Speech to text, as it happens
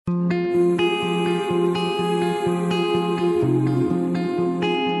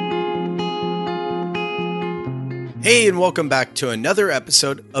Hey, and welcome back to another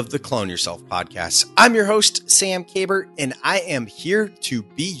episode of the Clone Yourself podcast. I'm your host, Sam Caber, and I am here to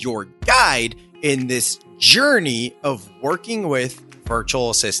be your guide in this journey of working with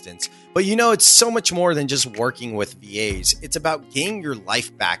virtual assistants. But you know, it's so much more than just working with VAs. It's about getting your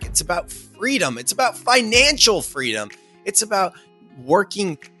life back. It's about freedom. It's about financial freedom. It's about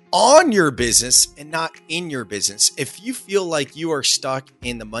working on your business and not in your business. If you feel like you are stuck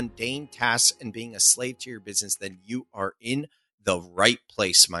in the mundane tasks and being a slave to your business, then you are in the right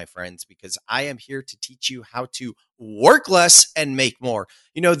place, my friends, because I am here to teach you how to work less and make more.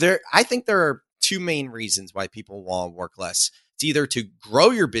 You know, I think there are two main reasons why people want to work less. It's either to grow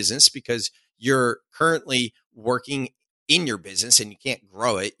your business because you're currently working in your business and you can't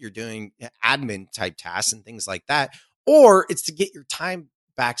grow it. You're doing admin type tasks and things like that. Or it's to get your time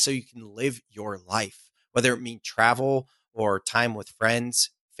back so you can live your life, whether it mean travel or time with friends,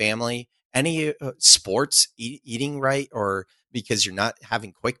 family, any sports, eating right, or because you're not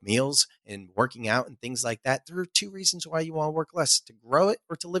having quick meals and working out and things like that. There are two reasons why you want to work less: to grow it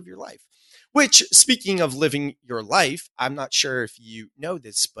or to live your life. Which, speaking of living your life, I'm not sure if you know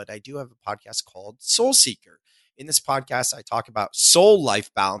this, but I do have a podcast called Soul Seeker. In this podcast, I talk about soul life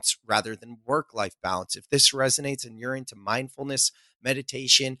balance rather than work life balance. If this resonates and you're into mindfulness,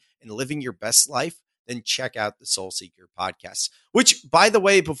 meditation, and living your best life, then check out the Soul Seeker podcast. Which, by the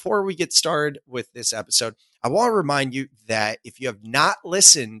way, before we get started with this episode, I want to remind you that if you have not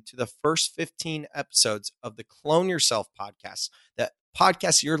listened to the first 15 episodes of the Clone Yourself podcast, that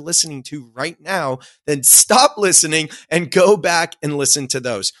podcast you're listening to right now, then stop listening and go back and listen to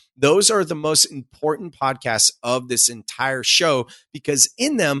those. Those are the most important podcasts of this entire show because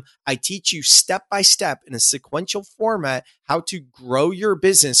in them, I teach you step by step in a sequential format how to grow your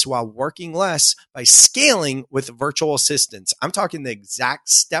business while working less by scaling with virtual assistants. I'm talking the exact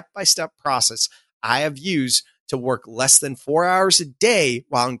step-by-step process I have used to work less than 4 hours a day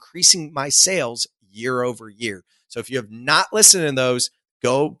while increasing my sales year over year. So if you have not listened to those,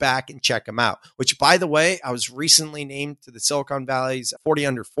 go back and check them out. Which, by the way, I was recently named to the Silicon Valley's 40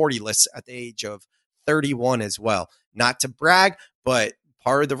 under 40 list at the age of 31 as well. Not to brag, but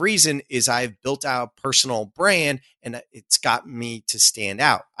part of the reason is I've built out a personal brand and it's gotten me to stand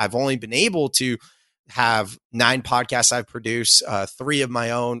out. I've only been able to have 9 podcasts I've produced, 3 of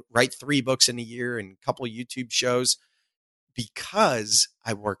my own, write 3 books in a year and a couple of YouTube shows because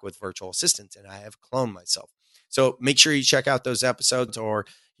I work with virtual assistants and I have cloned myself. So make sure you check out those episodes, or,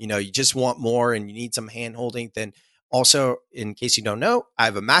 you know, you just want more and you need some hand holding. Then also, in case you don't know, I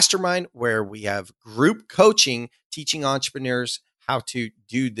have a mastermind where we have group coaching, teaching entrepreneurs how to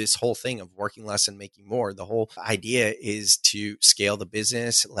do this whole thing of working less and making more. The whole idea is to scale the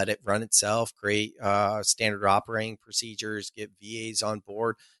business, let it run itself, create standard operating procedures, get VAs on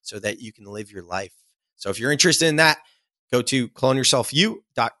board so that you can live your life. So if you're interested in that, go to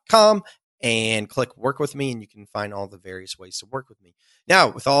cloneyourselfu.com and click work with me, and you can find all the various ways to work with me. Now,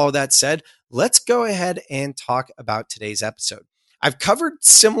 with all of that said, let's go ahead and talk about today's episode. I've covered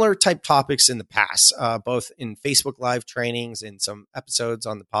similar type topics in the past, both in Facebook Live trainings and some episodes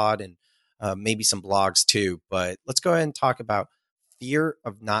on the pod and maybe some blogs too. But let's go ahead and talk about fear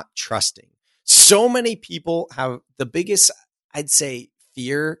of not trusting. So many people have the biggest, I'd say,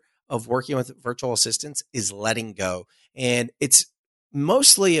 fear of working with virtual assistants is letting go. And it's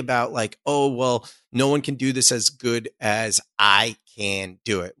mostly about like, oh, well, no one can do this as good as I can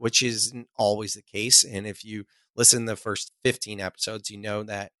do it, which isn't always the case. And if you listen to the first 15 episodes, you know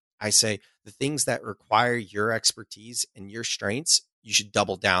that I say the things that require your expertise and your strengths, you should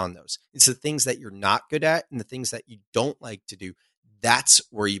double down on those. It's the things that you're not good at and the things that you don't like to do. That's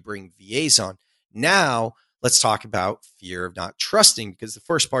where you bring VAs on. Now, let's talk about fear of not trusting, because the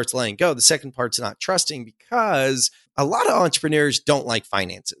first part's letting go. The second part's not trusting, because a lot of entrepreneurs don't like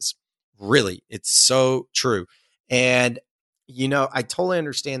finances. Really, it's so true. And, you know, I totally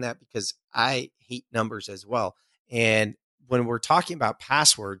understand that because I hate numbers as well. And when we're talking about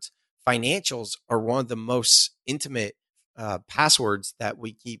passwords, financials are one of the most intimate passwords that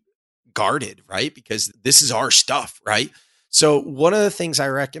we keep guarded, right? Because this is our stuff, right? So one of the things I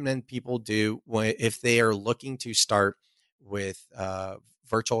recommend people do if they are looking to start with a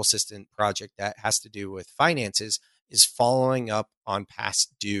virtual assistant project that has to do with finances is following up on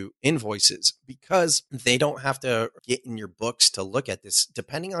past due invoices, because they don't have to get in your books to look at this.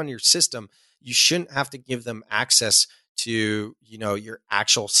 Depending on your system, you shouldn't have to give them access to, you know, your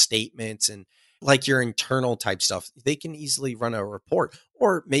actual statements and like your internal type stuff. They can easily run a report,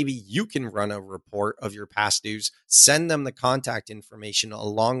 or maybe you can run a report of your past dues, send them the contact information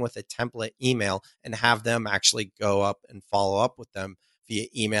along with a template email, and have them actually go up and follow up with them via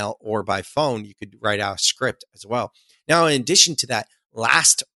email or by phone. You could write out a script as well. Now, in addition to that,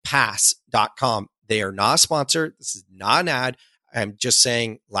 LastPass.com, they are not a sponsor. This is not an ad. I'm just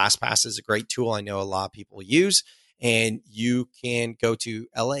saying LastPass is a great tool I know a lot of people use. And you can go to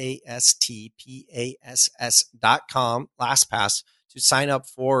LastPass.com, LastPass, to sign up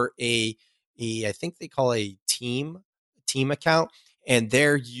for I think they call a team account. And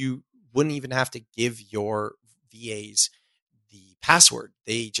there you wouldn't even have to give your VAs the password.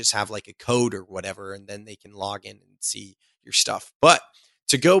 They just have like a code or whatever, and then they can log in and see your stuff. But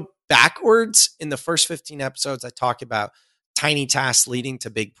to go backwards, in the first 15 episodes, I talk about tiny tasks leading to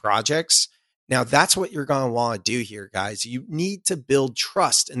big projects. Now, that's what you're going to want to do here, guys. You need to build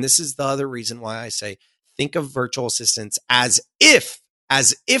trust. And this is the other reason why I say, think of virtual assistants as if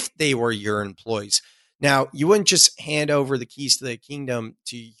they were your employees. Now, you wouldn't just hand over the keys to the kingdom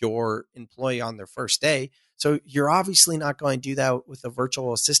to your employee on their first day. So you're obviously not going to do that with a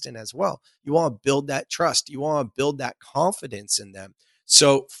virtual assistant as well. You want to build that trust. You want to build that confidence in them.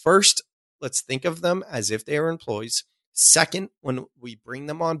 So first, let's think of them as if they are employees. Second, when we bring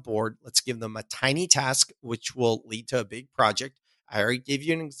them on board, let's give them a tiny task, which will lead to a big project. I already gave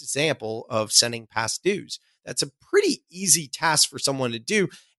you an example of sending past dues. That's a pretty easy task for someone to do.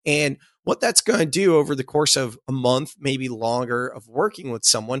 And what that's going to do over the course of a month, maybe longer, of working with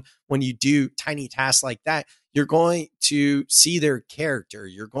someone, when you do tiny tasks like that, you're going to see their character.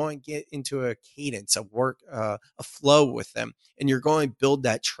 You're going to get into a cadence of work, a flow with them, and you're going to build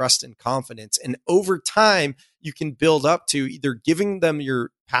that trust and confidence. And over time, you can build up to either giving them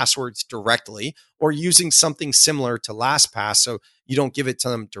your passwords directly or using something similar to LastPass, so you don't give it to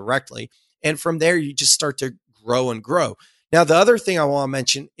them directly. And from there, you just start to grow and grow. Now, the other thing I want to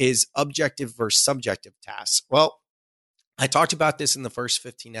mention is objective versus subjective tasks. Well, I talked about this in the first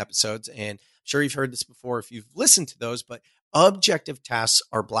 15 episodes, and I'm sure you've heard this before if you've listened to those, but objective tasks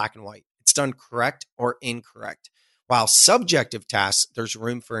are black and white. It's done correct or incorrect. While subjective tasks, there's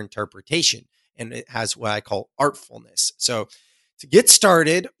room for interpretation, and it has what I call artfulness. So to get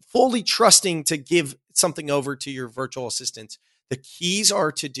started, fully trusting to give something over to your virtual assistant, the keys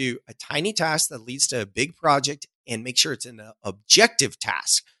are to do a tiny task that leads to a big project and make sure it's an objective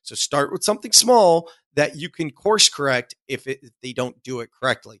task. So start with something small that you can course correct if they don't do it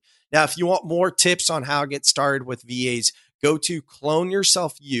correctly. Now, if you want more tips on how to get started with VAs, go to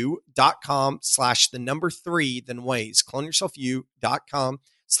cloneyourselfyou.com/3 then ways,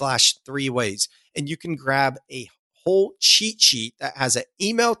 cloneyourselfyou.com/3 ways. And you can grab a whole cheat sheet that has an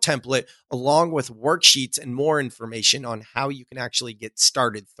email template along with worksheets and more information on how you can actually get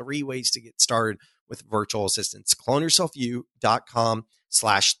started. 3 ways to get started with virtual assistants.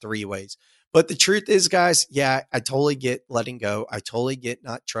 cloneyourselfyou.com/3 ways. But the truth is, guys, yeah, I totally get letting go. I totally get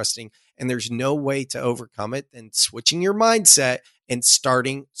not trusting. And there's no way to overcome it than switching your mindset and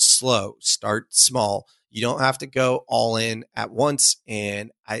starting slow. Start small. You don't have to go all in at once.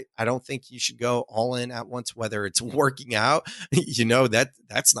 And I don't think you should go all in at once, whether it's working out,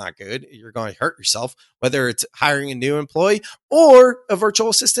 that's not good. You're going to hurt yourself, whether it's hiring a new employee or a virtual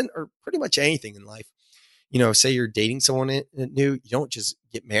assistant or pretty much anything in life. Say you're dating someone new, you don't just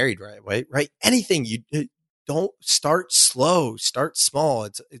get married right away, right? Anything, you don't start slow, start small.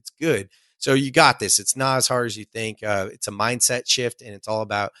 It's good. So you got this. It's not as hard as you think. It's a mindset shift, and it's all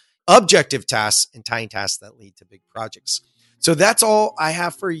about objective tasks and tiny tasks that lead to big projects. So that's all I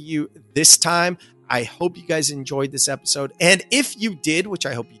have for you this time. I hope you guys enjoyed this episode. And if you did, which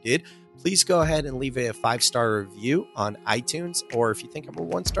I hope you did, please go ahead and leave a 5-star review on iTunes. Or if you think I'm a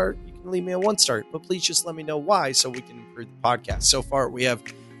 1-star, you can leave me a 1-star. But please just let me know why so we can improve the podcast. So far, we have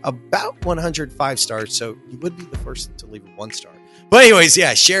about 105 stars. So you would be the first to leave a 1-star. But anyways,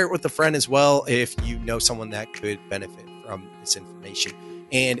 yeah, share it with a friend as well if you know someone that could benefit from this information.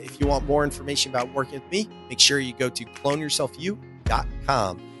 And if you want more information about working with me, make sure you go to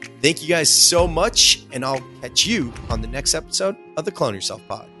cloneyourselfyou.com. Thank you guys so much, and I'll catch you on the next episode of the Clone Yourself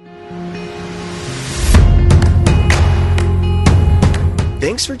Pod.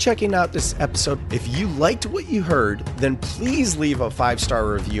 Thanks for checking out this episode. If you liked what you heard, then please leave a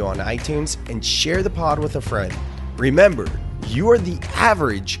 5-star review on iTunes and share the pod with a friend. Remember, you are the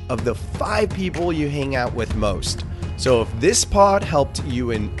average of the 5 people you hang out with most. So if this pod helped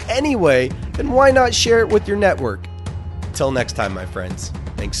you in any way, then why not share it with your network? Till next time, my friends.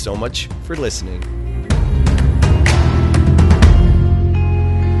 Thanks so much for listening.